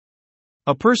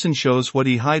A person shows what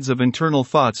he hides of internal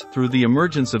thoughts through the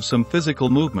emergence of some physical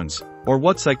movements, or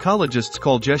what psychologists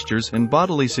call gestures and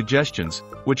bodily suggestions,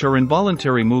 which are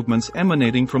involuntary movements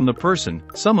emanating from the person,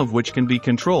 some of which can be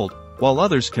controlled, while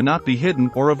others cannot be hidden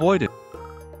or avoided,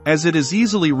 as it is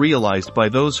easily realized by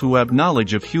those who have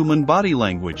knowledge of human body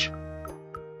language.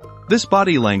 This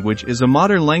body language is a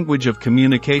modern language of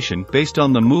communication based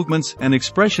on the movements and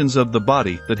expressions of the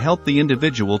body that help the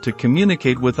individual to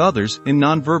communicate with others in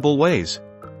nonverbal ways.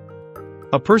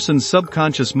 A person's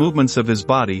subconscious movements of his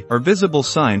body are visible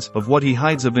signs of what he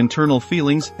hides of internal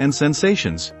feelings and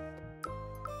sensations.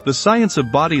 The science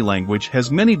of body language has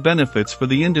many benefits for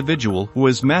the individual who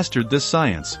has mastered this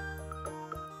science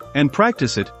and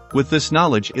practice it. With this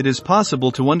knowledge, it is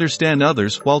possible to understand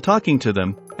others while talking to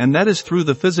them, and that is through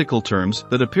the physical terms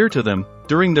that appear to them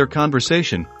during their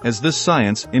conversation, as this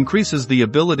science increases the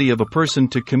ability of a person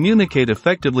to communicate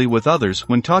effectively with others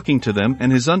when talking to them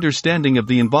and his understanding of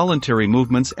the involuntary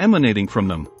movements emanating from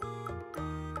them,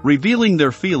 revealing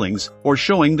their feelings or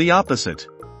showing the opposite.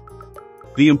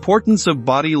 The importance of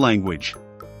body language.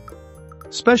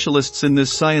 Specialists in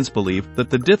this science believe that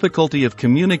the difficulty of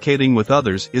communicating with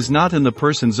others is not in the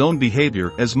person's own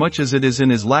behavior as much as it is in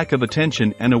his lack of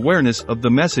attention and awareness of the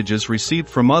messages received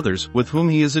from others with whom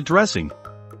he is addressing.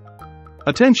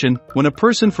 Attention: when a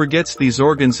person forgets these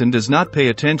organs and does not pay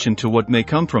attention to what may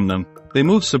come from them, they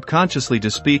move subconsciously to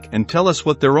speak and tell us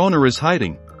what their owner is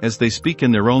hiding, as they speak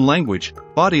in their own language,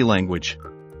 body language.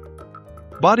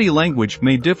 Body language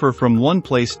may differ from one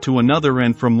place to another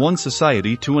and from one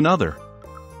society to another.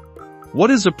 What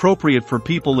is appropriate for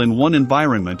people in one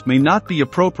environment may not be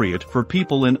appropriate for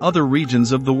people in other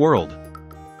regions of the world.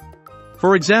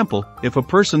 For example, if a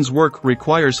person's work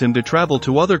requires him to travel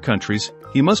to other countries,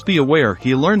 he must be aware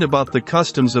he learned about the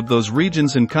customs of those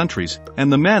regions and countries,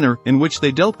 and the manner in which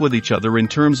they dealt with each other in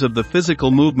terms of the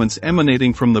physical movements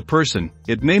emanating from the person.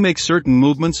 It may make certain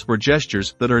movements or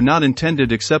gestures that are not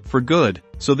intended except for good,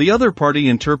 so the other party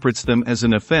interprets them as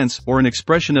an offense or an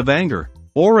expression of anger,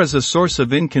 or as a source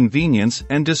of inconvenience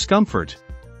and discomfort,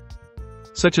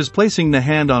 such as placing the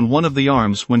hand on one of the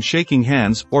arms when shaking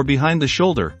hands or behind the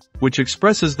shoulder, which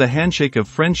expresses the handshake of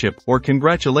friendship or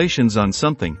congratulations on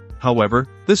something. However,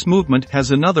 this movement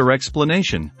has another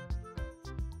explanation.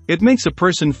 It makes a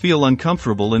person feel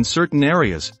uncomfortable in certain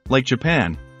areas, like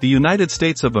Japan, the United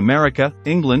States of America,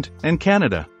 England, and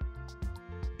Canada.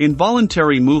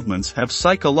 Involuntary movements have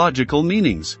psychological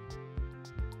meanings.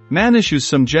 Man issues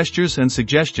some gestures and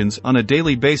suggestions on a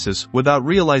daily basis without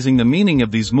realizing the meaning of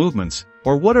these movements,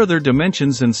 or what are their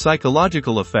dimensions and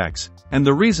psychological effects, and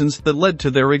the reasons that led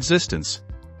to their existence.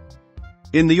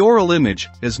 In the oral image,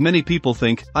 as many people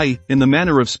think, in the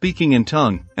manner of speaking in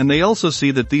tongue, and they also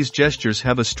see that these gestures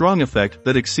have a strong effect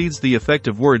that exceeds the effect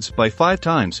of words by 5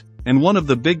 times, and one of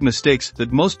the big mistakes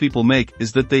that most people make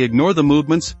is that they ignore the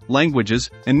movements,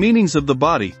 languages, and meanings of the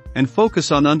body, and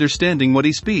focus on understanding what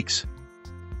he speaks.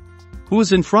 Who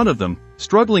is in front of them,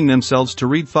 struggling themselves to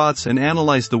read thoughts and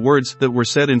analyze the words that were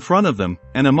said in front of them,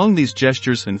 and among these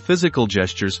gestures and physical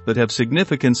gestures that have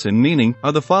significance and meaning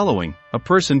are the following. A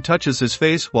person touches his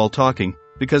face while talking,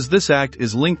 because this act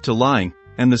is linked to lying,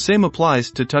 and the same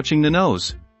applies to touching the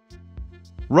nose.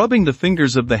 Rubbing the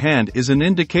fingers of the hand is an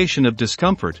indication of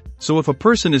discomfort, so if a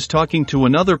person is talking to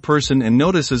another person and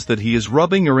notices that he is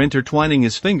rubbing or intertwining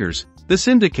his fingers, this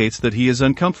indicates that he is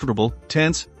uncomfortable,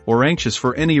 tense, or anxious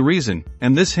for any reason,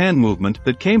 and this hand movement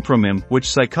that came from him, which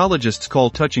psychologists call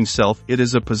touching self, it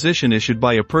is a position issued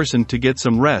by a person to get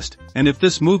some rest, and if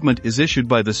this movement is issued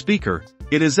by the speaker,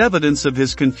 it is evidence of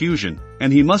his confusion,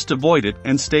 and he must avoid it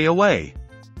and stay away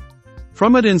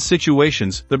from it in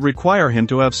situations that require him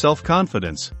to have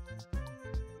self-confidence.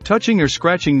 Touching or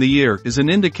scratching the ear is an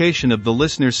indication of the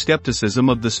listener's skepticism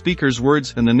of the speaker's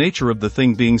words and the nature of the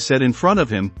thing being said in front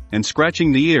of him, and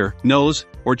scratching the ear, nose,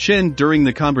 or chin during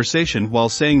the conversation while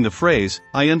saying the phrase,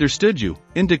 "I understood you,"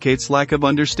 indicates lack of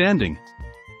understanding.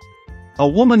 A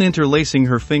woman interlacing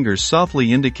her fingers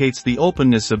softly indicates the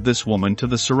openness of this woman to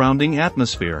the surrounding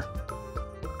atmosphere.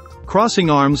 Crossing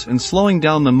arms and slowing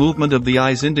down the movement of the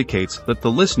eyes indicates that the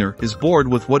listener is bored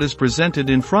with what is presented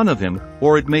in front of him,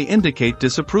 or it may indicate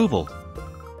disapproval.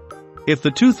 If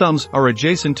the 2 thumbs are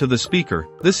adjacent to the speaker,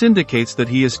 this indicates that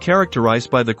he is characterized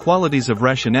by the qualities of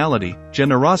rationality,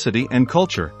 generosity, and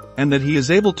culture, and that he is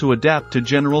able to adapt to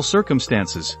general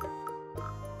circumstances.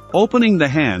 Opening the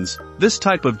hands, this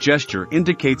type of gesture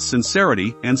indicates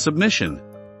sincerity and submission.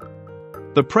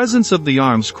 The presence of the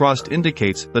arms crossed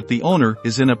indicates that the owner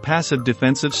is in a passive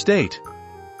defensive state.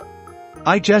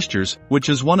 Eye gestures, which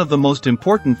is one of the most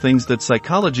important things that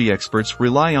psychology experts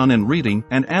rely on in reading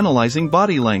and analyzing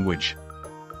body language.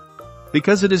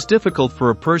 Because it is difficult for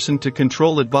a person to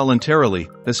control it voluntarily,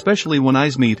 especially when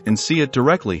eyes meet and see it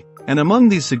directly, and among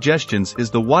these suggestions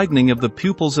is the widening of the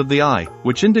pupils of the eye,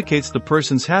 which indicates the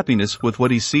person's happiness with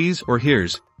what he sees or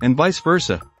hears, and vice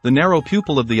versa, the narrow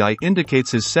pupil of the eye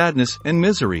indicates his sadness and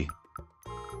misery.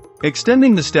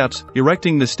 Extending the steps,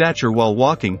 erecting the stature while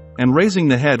walking, and raising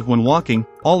the head when walking,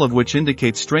 all of which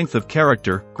indicate strength of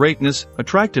character, greatness,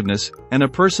 attractiveness, and a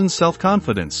person's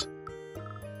self-confidence.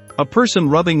 A person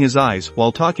rubbing his eyes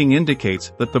while talking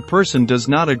indicates that the person does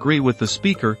not agree with the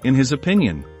speaker in his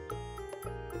opinion.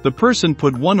 The person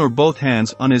put one or both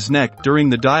hands on his neck during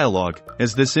the dialogue,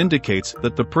 as this indicates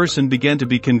that the person began to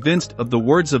be convinced of the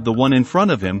words of the one in front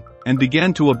of him, and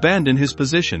began to abandon his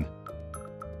position.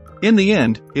 In the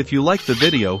end, if you liked the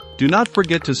video, do not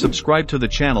forget to subscribe to the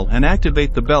channel and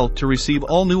activate the bell to receive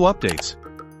all new updates.